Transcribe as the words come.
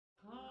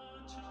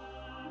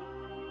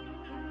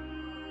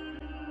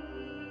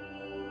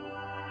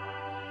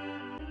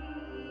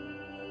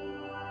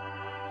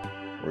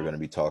we're going to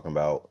be talking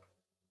about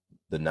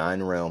the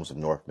 9 realms of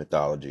Norse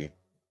mythology,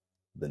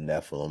 the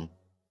Nephilim,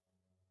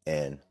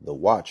 and the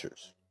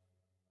Watchers.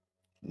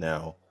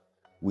 Now,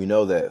 we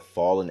know that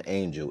fallen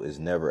angel is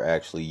never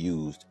actually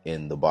used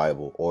in the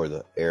Bible or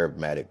the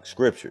Aramaic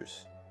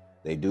scriptures.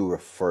 They do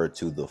refer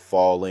to the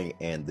falling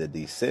and the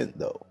descent,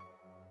 though.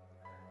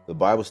 The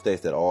Bible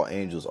states that all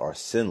angels are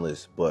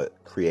sinless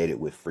but created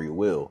with free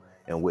will.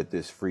 And with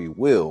this free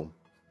will,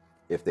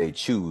 if they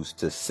choose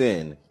to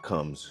sin,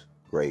 comes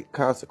great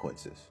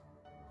consequences.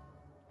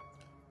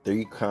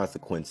 3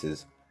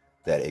 consequences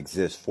that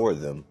exist for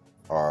them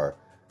are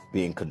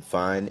being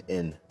confined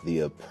in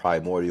the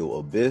primordial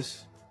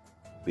abyss,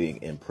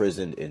 being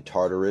imprisoned in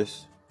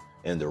Tartarus,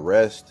 and the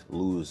rest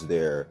lose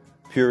their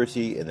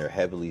purity and their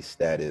heavenly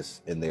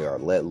status, and they are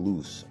let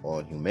loose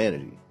on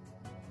humanity.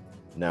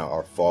 Now,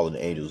 are fallen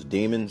angels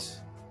demons?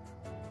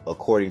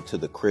 According to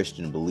the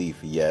Christian belief,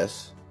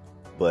 yes,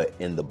 but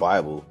in the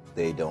Bible,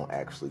 they don't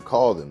actually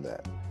call them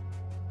that.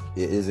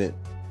 It isn't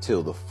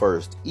till the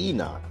first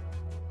Enoch.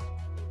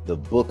 The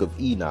book of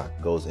Enoch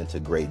goes into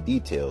great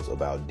details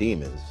about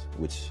demons,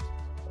 which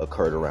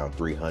occurred around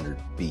 300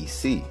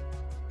 BC.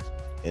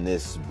 And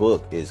this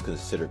book is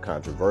considered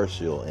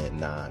controversial and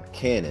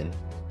non-canon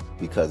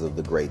because of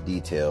the great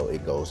detail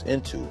it goes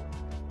into.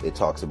 It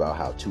talks about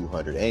how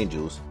 200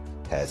 angels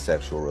had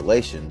sexual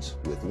relations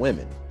with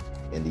women,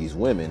 and these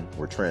women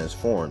were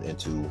transformed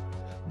into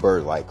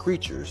bird-like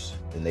creatures,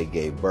 and they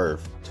gave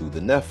birth to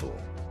the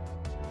Nephilim.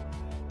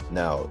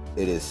 Now,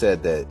 it is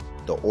said that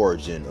the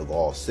origin of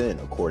all sin,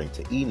 according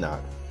to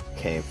Enoch,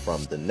 came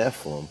from the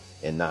Nephilim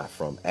and not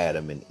from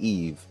Adam and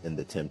Eve in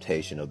the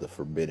temptation of the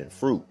forbidden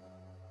fruit.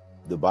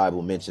 The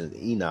Bible mentions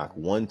Enoch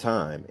one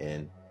time,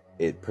 and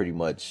it pretty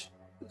much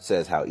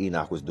says how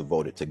Enoch was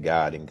devoted to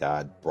God and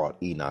God brought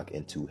Enoch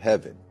into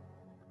heaven.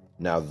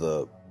 Now,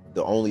 the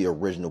only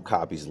original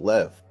copies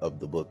left of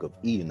the book of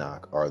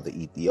Enoch are the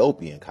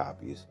Ethiopian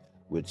copies,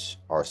 which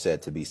are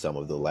said to be some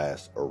of the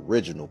last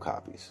original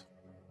copies.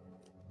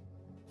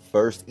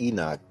 First,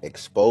 Enoch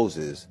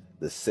exposes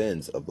the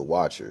sins of the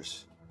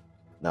Watchers.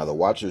 Now, the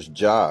Watchers'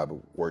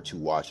 job were to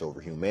watch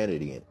over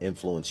humanity and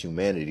influence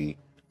humanity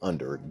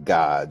under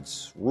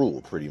God's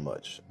rule, pretty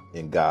much,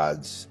 in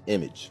God's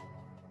image.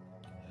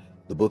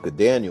 The book of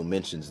Daniel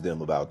mentions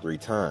them about 3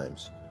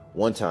 times.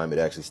 One time it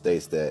actually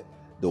states that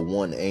the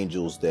one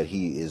angels that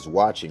he is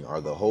watching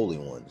are the holy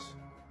ones,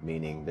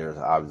 meaning there's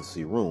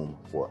obviously room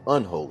for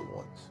unholy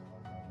ones.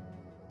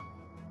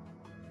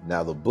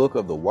 Now, the book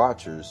of the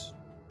Watchers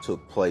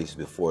took place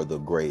before the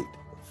great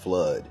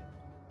flood,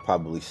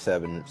 probably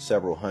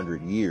several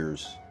hundred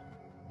years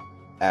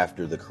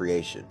after the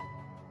creation.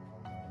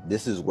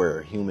 This is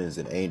where humans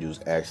and angels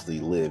actually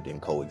lived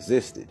and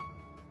coexisted.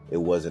 It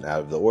wasn't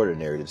out of the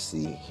ordinary to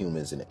see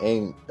humans and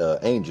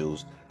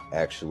angels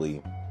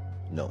actually,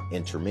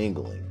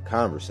 intermingling,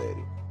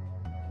 conversating.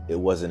 It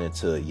wasn't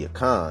until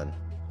Yakan,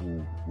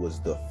 who was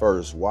the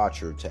first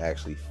watcher to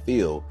actually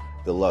feel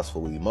the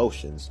lustful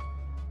emotions,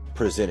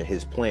 presented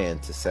his plan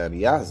to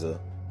Samyaza,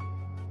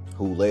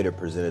 who later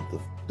presented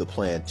the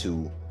plan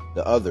to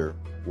the other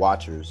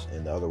watchers,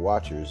 and the other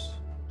watchers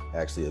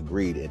actually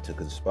agreed into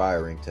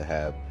conspiring to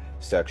have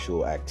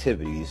sexual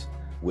activities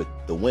with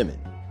the women,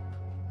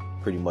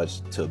 pretty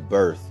much to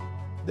birth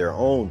their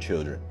own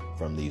children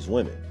from these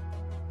women.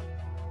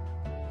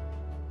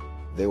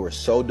 They were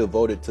so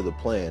devoted to the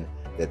plan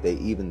that they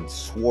even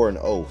swore an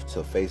oath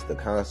to face the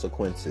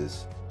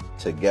consequences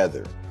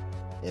together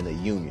in a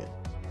union.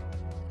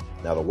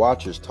 Now, the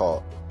Watchers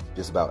taught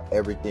just about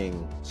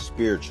everything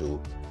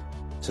spiritual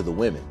to the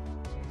women.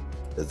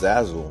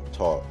 Azazel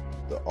taught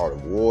the art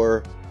of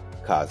war,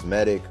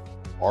 cosmetic,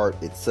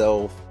 art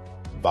itself,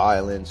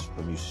 violence,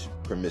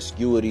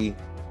 promiscuity,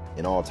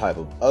 and all type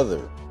of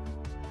other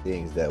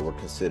things that were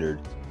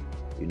considered,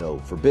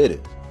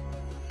 forbidden.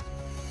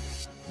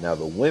 Now,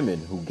 the women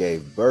who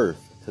gave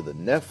birth to the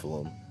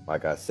Nephilim,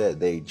 like I said,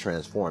 they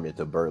transformed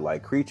into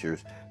bird-like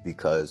creatures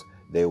because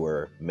they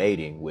were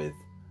mating with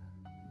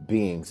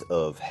beings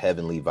of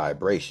heavenly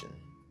vibration.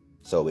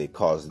 So it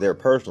caused their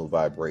personal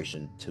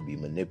vibration to be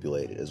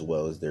manipulated as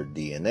well as their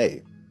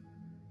DNA.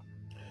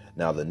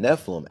 Now, the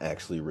Nephilim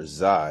actually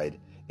reside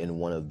in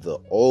one of the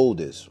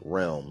oldest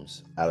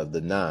realms out of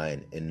the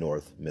 9 in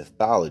Norse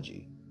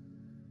mythology.